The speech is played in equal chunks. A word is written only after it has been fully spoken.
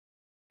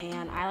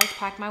and I like to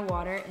pack my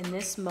water in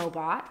this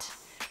MOBOT.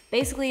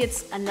 Basically,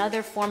 it's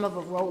another form of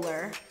a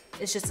roller.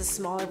 It's just a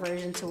smaller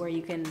version to where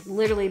you can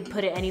literally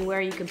put it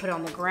anywhere. You can put it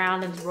on the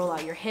ground and roll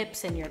out your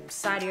hips and your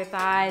side of your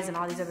thighs and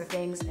all these other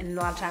things. And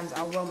a lot of times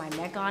I'll roll my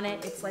neck on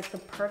it. It's like the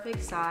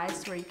perfect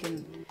size where you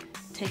can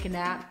take a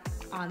nap,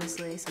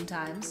 honestly,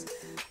 sometimes.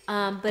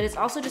 But it's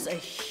also just a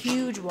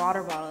huge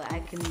water bottle that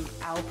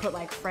I'll put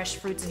like fresh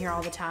fruits in here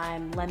all the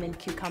time, lemon,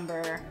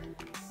 cucumber,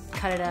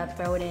 cut it up,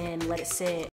 throw it in, let it sit.